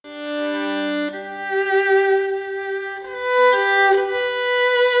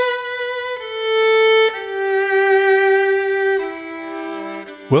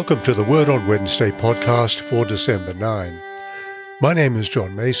Welcome to the Word on Wednesday podcast for December 9. My name is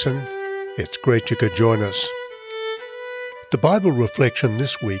John Mason. It's great you could join us. The Bible reflection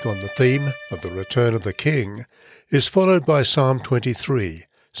this week on the theme of the return of the King is followed by Psalm 23,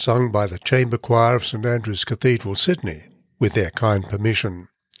 sung by the Chamber Choir of St Andrew's Cathedral, Sydney, with their kind permission.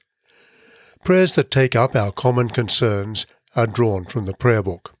 Prayers that take up our common concerns are drawn from the prayer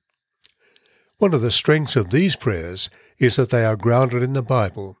book. One of the strengths of these prayers is that they are grounded in the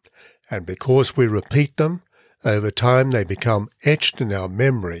Bible, and because we repeat them, over time they become etched in our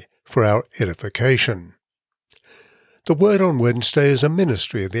memory for our edification. The Word on Wednesday is a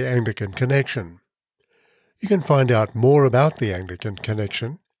ministry of the Anglican Connection. You can find out more about the Anglican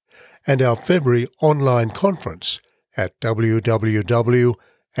Connection and our February online conference at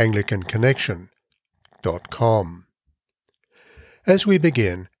www.anglicanconnection.com. As we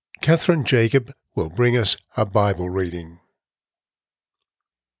begin, Catherine Jacob will bring us a Bible reading.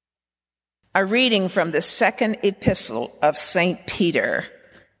 A reading from the second epistle of St. Peter,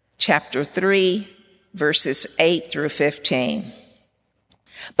 chapter 3, verses 8 through 15.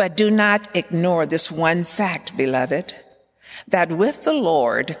 But do not ignore this one fact, beloved, that with the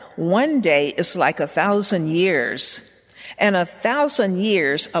Lord, one day is like 1,000 years, and 1,000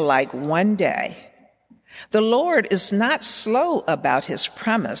 years are like one day. The Lord is not slow about his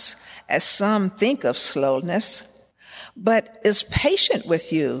promise, as some think of slowness, but is patient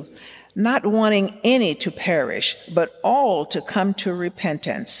with you, not wanting any to perish, but all to come to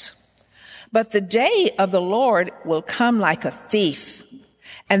repentance. But the day of the Lord will come like a thief,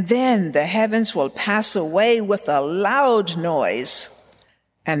 and then the heavens will pass away with a loud noise,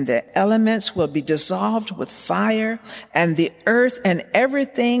 and the elements will be dissolved with fire, and the earth and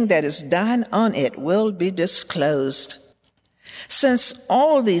everything that is done on it will be disclosed. Since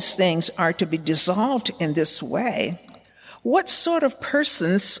all these things are to be dissolved in this way, what sort of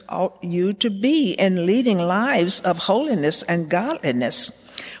persons ought you to be in leading lives of holiness and godliness,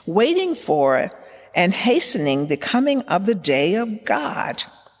 waiting for and hastening the coming of the day of God,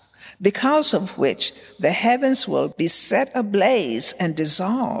 because of which the heavens will be set ablaze and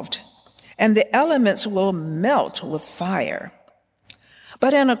dissolved, and the elements will melt with fire?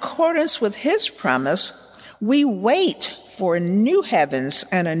 But in accordance with his promise, we wait for new heavens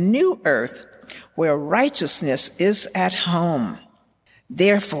and a new earth where righteousness is at home.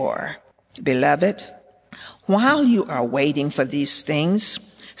 Therefore, beloved, while you are waiting for these things,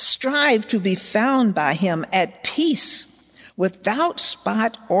 strive to be found by him at peace, without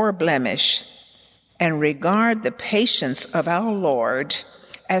spot or blemish, and regard the patience of our Lord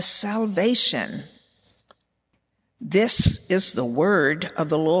as salvation. This is the word of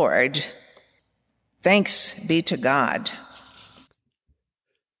the Lord. Thanks be to God.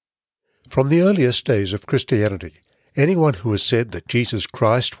 From the earliest days of Christianity, anyone who has said that Jesus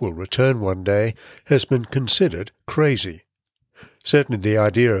Christ will return one day has been considered crazy. Certainly the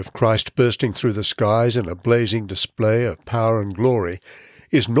idea of Christ bursting through the skies in a blazing display of power and glory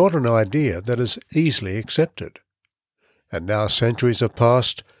is not an idea that is easily accepted. And now centuries have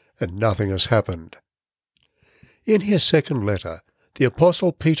passed and nothing has happened. In his second letter, the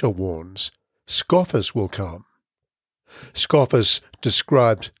Apostle Peter warns, scoffers will come. Scoffers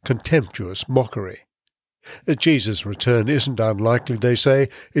described contemptuous mockery. Jesus' return isn't unlikely, they say,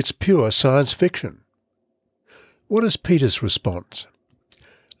 it's pure science fiction. What is Peter's response?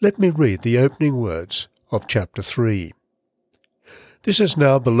 Let me read the opening words of chapter 3. This is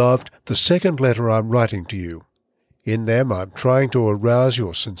now, beloved, the second letter I'm writing to you. In them I'm trying to arouse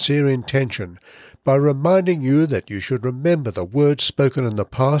your sincere intention by reminding you that you should remember the words spoken in the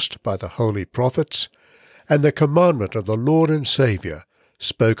past by the holy prophets and the commandment of the Lord and Saviour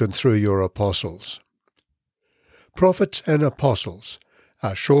spoken through your apostles. Prophets and apostles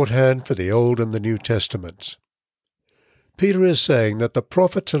are shorthand for the Old and the New Testaments. Peter is saying that the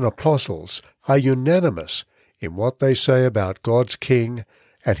prophets and apostles are unanimous in what they say about God's King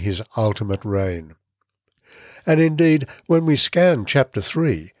and his ultimate reign. And indeed, when we scan chapter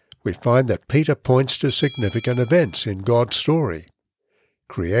 3, we find that Peter points to significant events in God's story: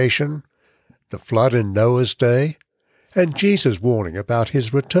 creation, the flood in Noah's day, and Jesus' warning about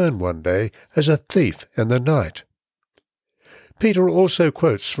his return one day as a thief in the night. Peter also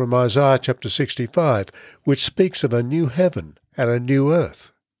quotes from Isaiah chapter 65, which speaks of a new heaven and a new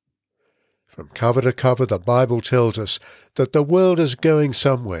earth. From cover to cover, the Bible tells us that the world is going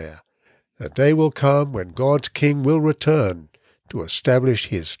somewhere. A day will come when God's King will return to establish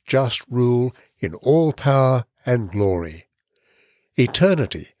his just rule in all power and glory.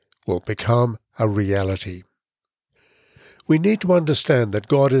 Eternity will become a reality. We need to understand that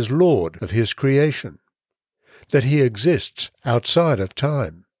God is Lord of his creation. that he exists outside of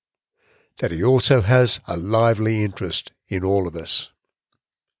time, that he also has a lively interest in all of us.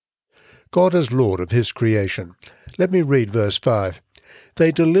 God is Lord of his creation. Let me read verse 5.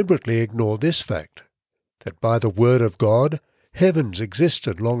 They deliberately ignore this fact, that by the word of God, heavens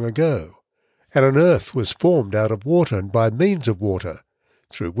existed long ago, and an earth was formed out of water and by means of water,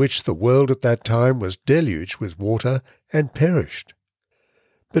 through which the world at that time was deluged with water and perished.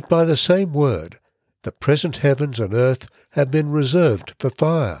 But by the same word, the present heavens and earth have been reserved for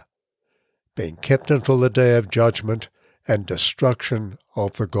fire, being kept until the day of judgment and destruction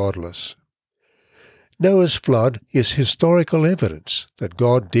of the godless. Noah's flood is historical evidence that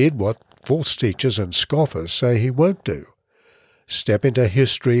God did what false teachers and scoffers say he won't do: step into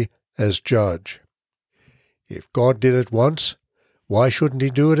history as judge. If God did it once, why shouldn't he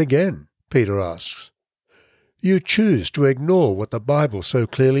do it again? Peter asks. You choose to ignore what the Bible so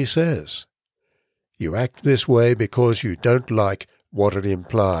clearly says. You act this way because you don't like what it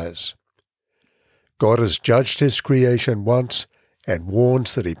implies. God has judged his creation once and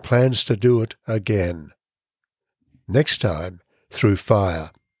warns that he plans to do it again. Next time, through fire.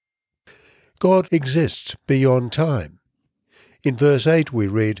 God exists beyond time. In verse 8 we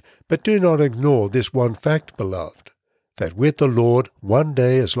read, But do not ignore this one fact, beloved, that with the Lord 1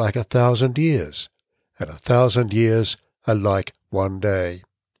 day is like 1,000 years, and 1,000 years are like 1 day.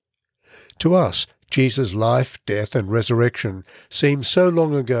 To us, Jesus' life, death, and resurrection seem so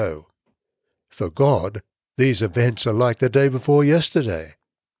long ago. For God, these events are like the day before yesterday.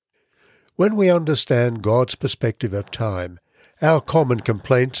 When we understand God's perspective of time, our common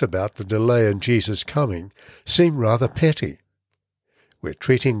complaints about the delay in Jesus' coming seem rather petty. We're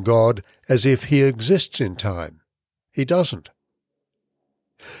treating God as if he exists in time. He doesn't.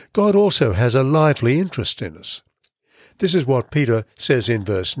 God also has a lively interest in us. This is what Peter says in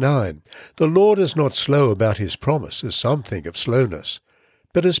verse 9. The Lord is not slow about his promise, as some think of slowness,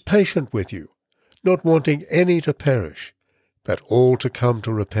 but is patient with you, not wanting any to perish, but all to come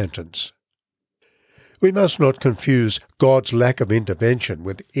to repentance. We must not confuse God's lack of intervention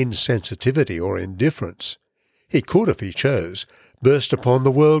with insensitivity or indifference. He could, if he chose, burst upon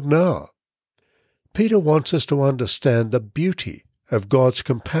the world now. Peter wants us to understand the beauty of God's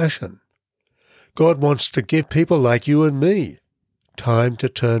compassion. God wants to give people like you and me time to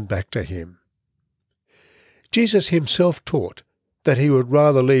turn back to him. Jesus himself taught that he would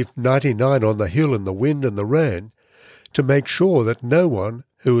rather leave 99 on the hill in the wind and the rain to make sure that no one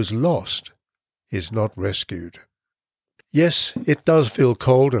who is lost is not rescued. Yes, it does feel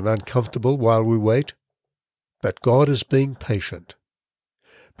cold and uncomfortable while we wait, but God is being patient.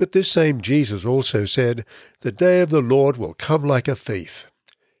 But this same Jesus also said, The day of the Lord will come like a thief.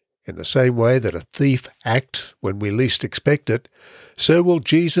 In the same way that a thief acts when we least expect it, so will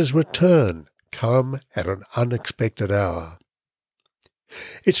Jesus' return come at an unexpected hour.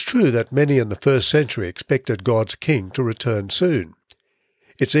 It's true that many in the first century expected God's King to return soon.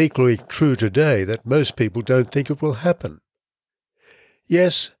 It's equally true today that most people don't think it will happen.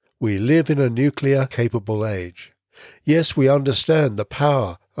 Yes, we live in a nuclear-capable age. Yes, we understand the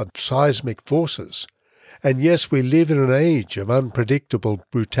power of seismic forces. And yes, we live in an age of unpredictable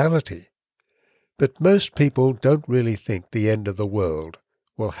brutality. But most people don't really think the end of the world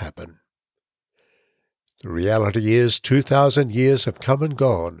will happen. The reality is 2,000 years have come and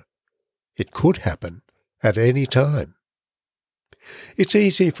gone. It could happen at any time. It's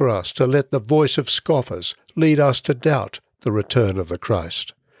easy for us to let the voice of scoffers lead us to doubt the return of the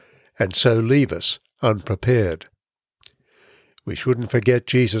Christ, and so leave us unprepared. We shouldn't forget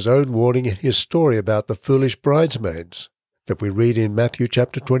Jesus' own warning in his story about the foolish bridesmaids that we read in Matthew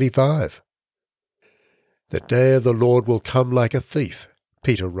chapter 25. The day of the Lord will come like a thief,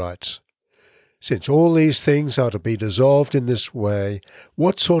 Peter writes. Since all these things are to be dissolved in this way,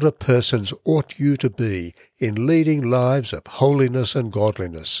 what sort of persons ought you to be in leading lives of holiness and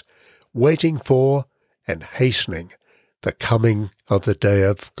godliness, waiting for and hastening the coming of the day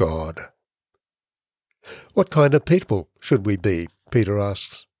of God? What kind of people should we be? Peter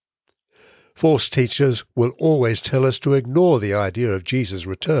asks. False teachers will always tell us to ignore the idea of Jesus'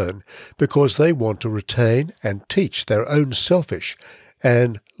 return because they want to retain and teach their own selfish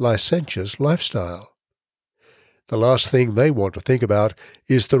and licentious lifestyle. The last thing they want to think about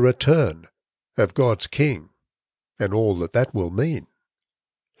is the return of God's King and all that that will mean.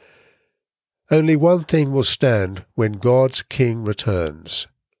 Only one thing will stand when God's King returns: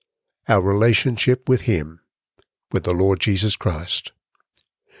 our relationship with him, with the Lord Jesus Christ.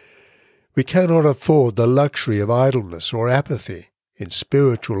 We cannot afford the luxury of idleness or apathy in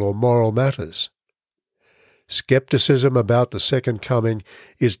spiritual or moral matters. Skepticism about the second coming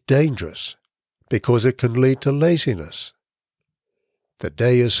is dangerous because it can lead to laziness. The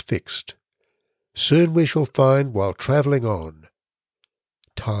day is fixed. Soon we shall find while travelling on,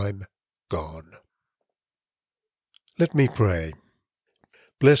 time gone. Let me pray.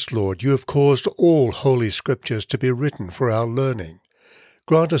 Blessed Lord, you have caused all holy scriptures to be written for our learning.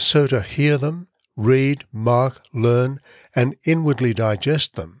 Grant us so to hear them, read, mark, learn, and inwardly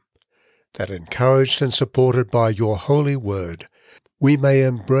digest them, that encouraged and supported by your holy word, we may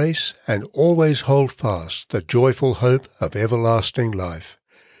embrace and always hold fast the joyful hope of everlasting life,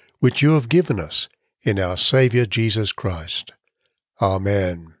 which you have given us in our Saviour Jesus Christ.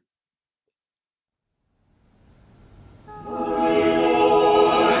 Amen.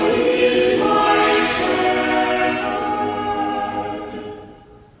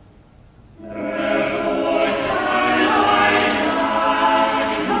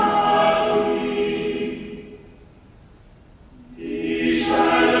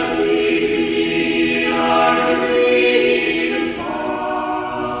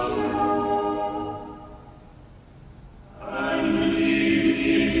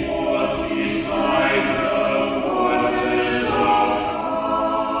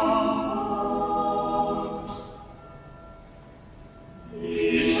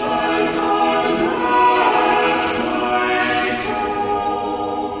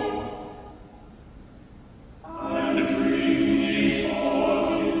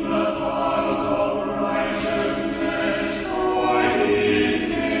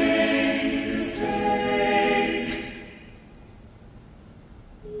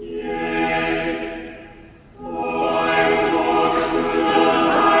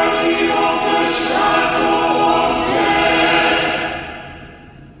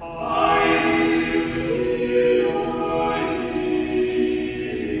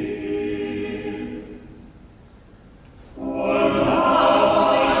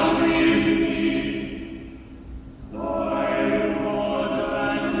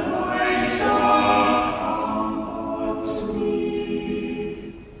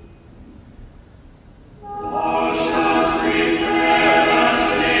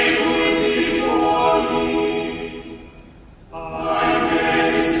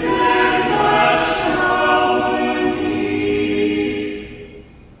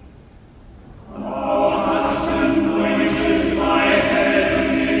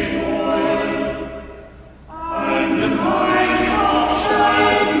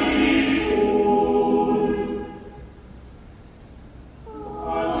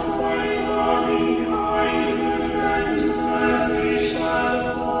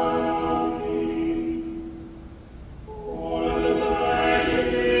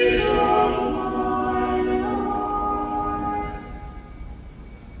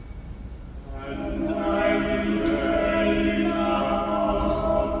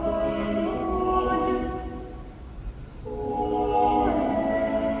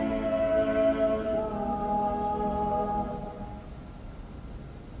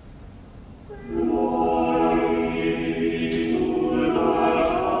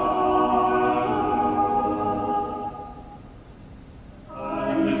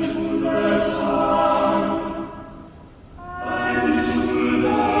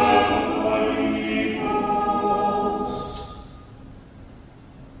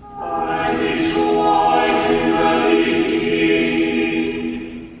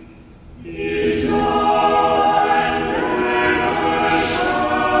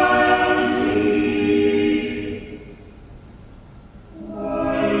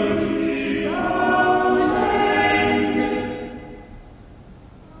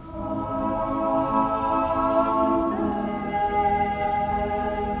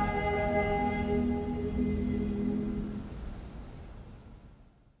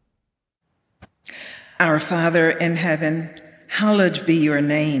 Our Father in heaven, hallowed be your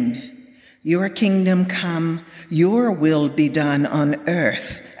name. Your kingdom come, your will be done on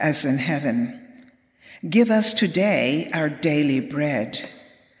earth as in heaven. Give us today our daily bread.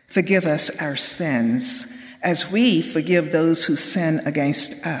 Forgive us our sins, as we forgive those who sin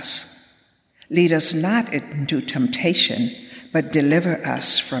against us. Lead us not into temptation, but deliver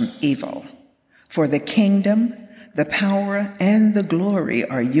us from evil. For the kingdom, the power, and the glory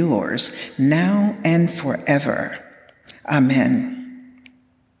are yours, now and forever. Amen.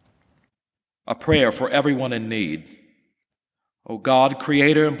 A prayer for everyone in need. O God,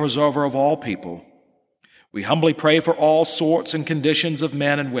 creator and preserver of all people, we humbly pray for all sorts and conditions of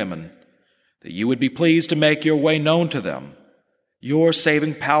men and women, that you would be pleased to make your way known to them, your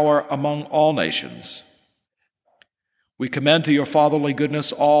saving power among all nations. We commend to your fatherly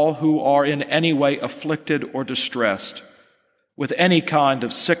goodness all who are in any way afflicted or distressed, with any kind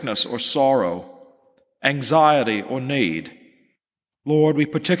of sickness or sorrow, anxiety, or need. Lord, we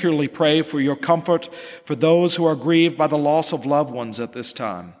particularly pray for your comfort for those who are grieved by the loss of loved ones at this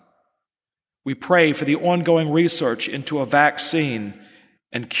time. We pray for the ongoing research into a vaccine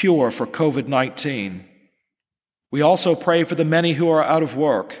and cure for COVID-19. We also pray for the many who are out of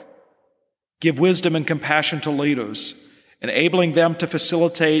work. Give wisdom and compassion to leaders, enabling them to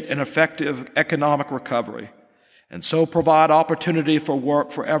facilitate an effective economic recovery, and so provide opportunity for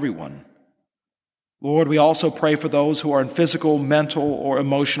work for everyone. Lord, we also pray for those who are in physical, mental, or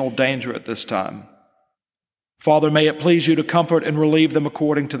emotional danger at this time. Father, may it please you to comfort and relieve them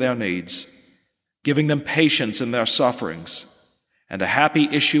according to their needs, giving them patience in their sufferings, and a happy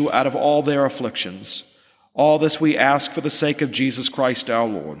issue out of all their afflictions. All this we ask for the sake of Jesus Christ our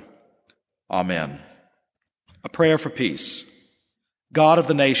Lord. Amen. A prayer for peace. God of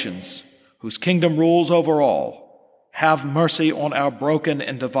the nations, whose kingdom rules over all, have mercy on our broken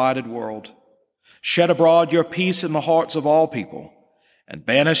and divided world. Shed abroad your peace in the hearts of all people, and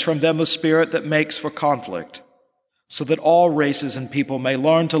banish from them the spirit that makes for conflict, so that all races and people may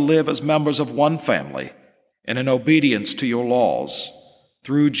learn to live as members of one family and in obedience to your laws,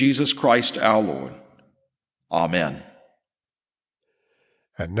 through Jesus Christ our Lord. Amen.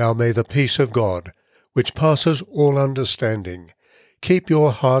 And now may the peace of God, which passes all understanding, keep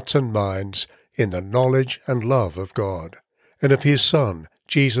your hearts and minds in the knowledge and love of God, and of his Son,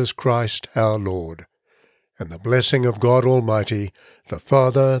 Jesus Christ our Lord. And the blessing of God Almighty, the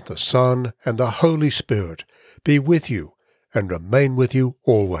Father, the Son, and the Holy Spirit, be with you and remain with you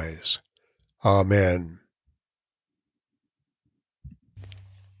always. Amen.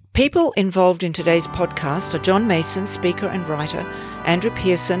 People involved in today's podcast are John Mason, speaker and writer, Andrew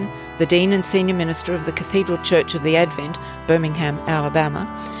Pearson, the Dean and Senior Minister of the Cathedral Church of the Advent, Birmingham, Alabama,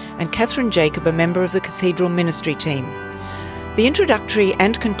 and Catherine Jacob, a member of the Cathedral Ministry team. The introductory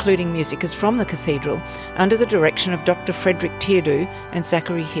and concluding music is from the Cathedral under the direction of Dr. Frederick Teardo and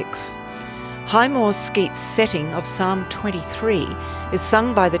Zachary Hicks. Highmore Skeet's setting of Psalm 23 is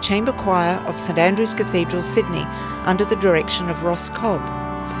sung by the Chamber Choir of St Andrew's Cathedral, Sydney, under the direction of Ross Cobb.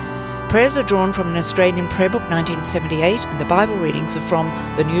 Prayers are drawn from an Australian Prayer Book 1978, and the Bible readings are from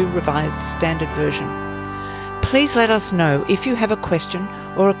the New Revised Standard Version. Please let us know if you have a question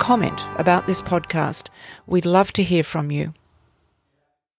or a comment about this podcast. We'd love to hear from you.